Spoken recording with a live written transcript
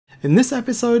In this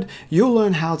episode, you'll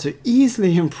learn how to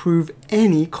easily improve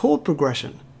any chord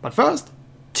progression. But first,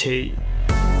 tea.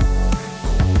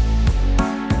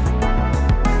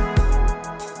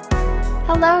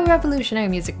 Hello, revolutionary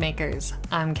music makers.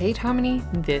 I'm Kate Harmony,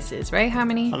 this is Ray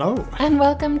Harmony. Hello. And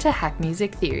welcome to Hack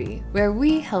Music Theory, where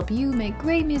we help you make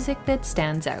great music that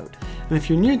stands out. And if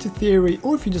you're new to theory,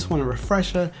 or if you just want a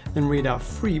refresher, then read our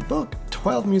free book,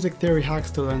 12 Music Theory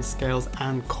Hacks to Learn Scales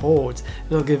and Chords.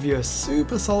 It'll give you a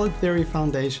super solid theory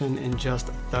foundation in just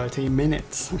 30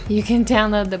 minutes. You can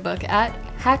download the book at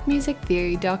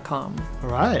hackmusictheory.com.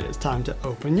 Alright, it's time to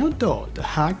open your door to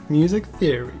Hack Music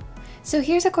Theory. So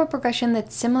here's a chord progression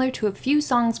that's similar to a few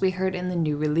songs we heard in the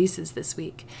new releases this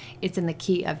week. It's in the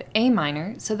key of A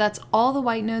minor, so that's all the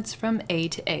white notes from A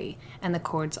to A, and the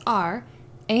chords are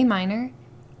A minor,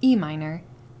 E minor,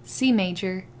 C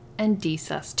major, and D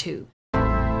sus2.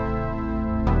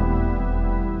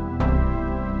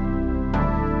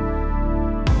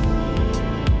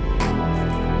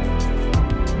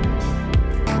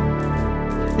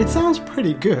 It sounds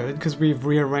pretty good because we've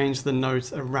rearranged the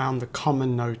notes around the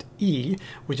common note E,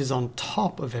 which is on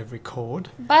top of every chord.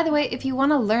 By the way, if you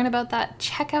want to learn about that,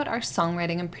 check out our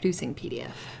songwriting and producing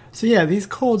PDF. So yeah, these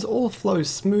chords all flow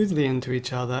smoothly into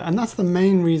each other, and that's the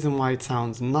main reason why it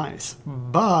sounds nice.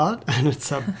 But, and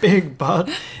it's a big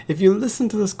but, if you listen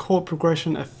to this chord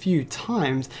progression a few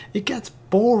times, it gets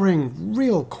boring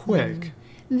real quick.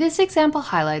 This example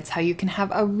highlights how you can have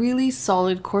a really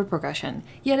solid chord progression,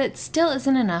 yet it still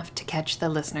isn't enough to catch the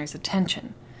listener's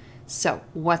attention. So,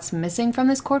 what's missing from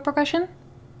this chord progression?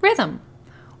 Rhythm.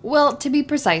 Well, to be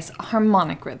precise,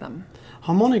 harmonic rhythm.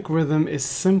 Harmonic rhythm is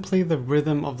simply the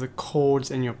rhythm of the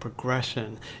chords in your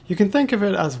progression. You can think of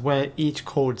it as where each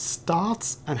chord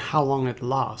starts and how long it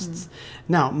lasts.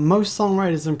 Now, most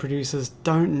songwriters and producers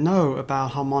don't know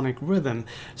about harmonic rhythm,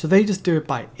 so they just do it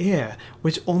by ear,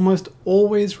 which almost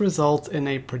always results in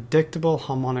a predictable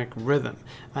harmonic rhythm.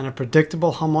 And a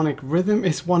predictable harmonic rhythm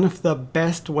is one of the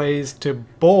best ways to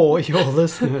bore your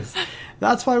listeners.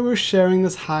 That's why we're sharing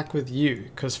this hack with you,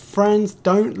 because friends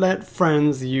don't let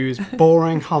friends use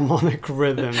boring harmonic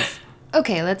rhythms.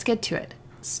 Okay, let's get to it.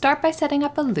 Start by setting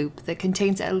up a loop that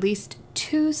contains at least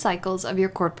 2 cycles of your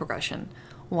chord progression.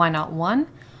 Why not 1?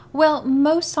 Well,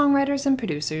 most songwriters and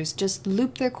producers just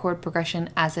loop their chord progression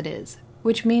as it is,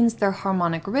 which means their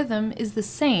harmonic rhythm is the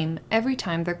same every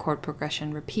time their chord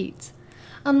progression repeats.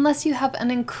 Unless you have an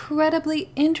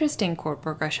incredibly interesting chord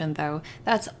progression though,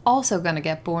 that's also going to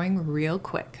get boring real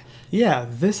quick. Yeah,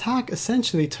 this hack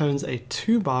essentially turns a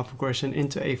 2-bar progression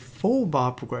into a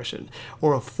 4-bar progression,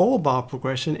 or a 4-bar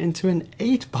progression into an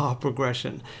 8-bar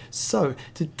progression. So,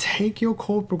 to take your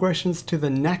chord progressions to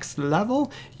the next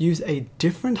level, use a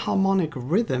different harmonic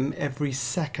rhythm every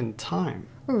second time.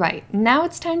 Right, now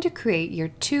it's time to create your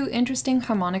 2 interesting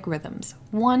harmonic rhythms,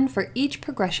 one for each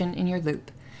progression in your loop.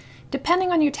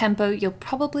 Depending on your tempo, you'll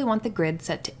probably want the grid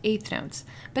set to 8th notes,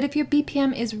 but if your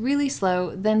BPM is really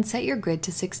slow, then set your grid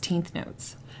to 16th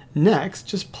notes. Next,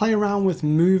 just play around with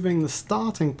moving the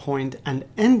starting point and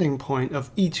ending point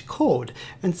of each chord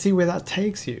and see where that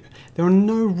takes you. There are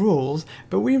no rules,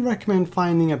 but we recommend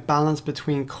finding a balance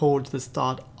between chords that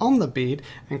start on the beat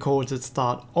and chords that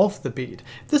start off the beat.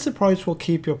 This approach will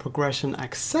keep your progression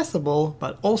accessible,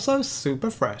 but also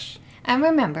super fresh. And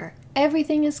remember,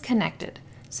 everything is connected.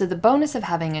 So the bonus of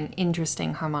having an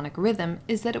interesting harmonic rhythm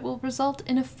is that it will result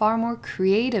in a far more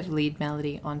creative lead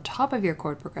melody on top of your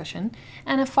chord progression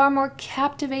and a far more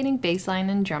captivating bass line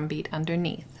and drum beat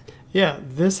underneath. Yeah,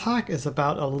 this hack is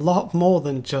about a lot more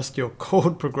than just your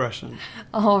chord progression.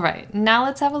 Alright, now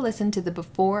let's have a listen to the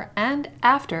before and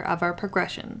after of our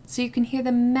progression so you can hear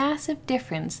the massive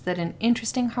difference that an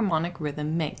interesting harmonic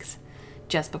rhythm makes.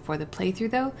 Just before the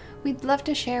playthrough though, we'd love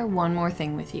to share one more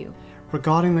thing with you.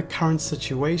 Regarding the current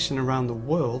situation around the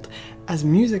world, as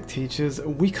music teachers,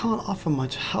 we can't offer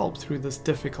much help through this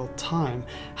difficult time.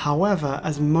 However,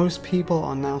 as most people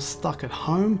are now stuck at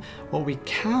home, what we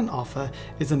can offer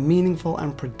is a meaningful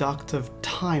and productive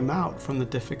time out from the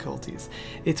difficulties.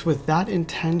 It's with that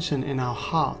intention in our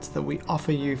hearts that we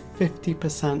offer you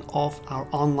 50% off our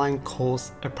online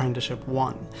course, Apprenticeship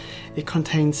 1. It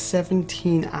contains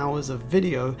 17 hours of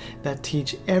video that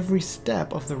teach every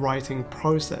step of the writing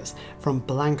process, from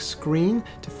blank screen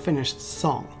to finished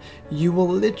song. You will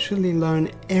literally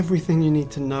learn everything you need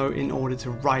to know in order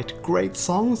to write great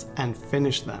songs and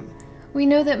finish them. We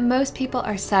know that most people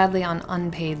are sadly on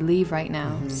unpaid leave right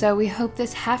now, so we hope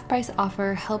this half-price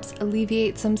offer helps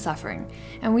alleviate some suffering,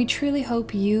 and we truly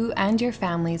hope you and your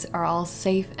families are all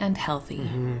safe and healthy.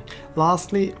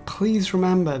 Lastly, please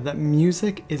remember that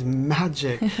music is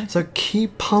magic, so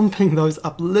keep pumping those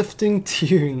uplifting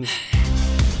tunes.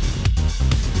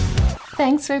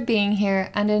 Thanks for being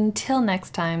here, and until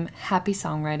next time, happy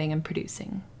songwriting and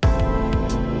producing.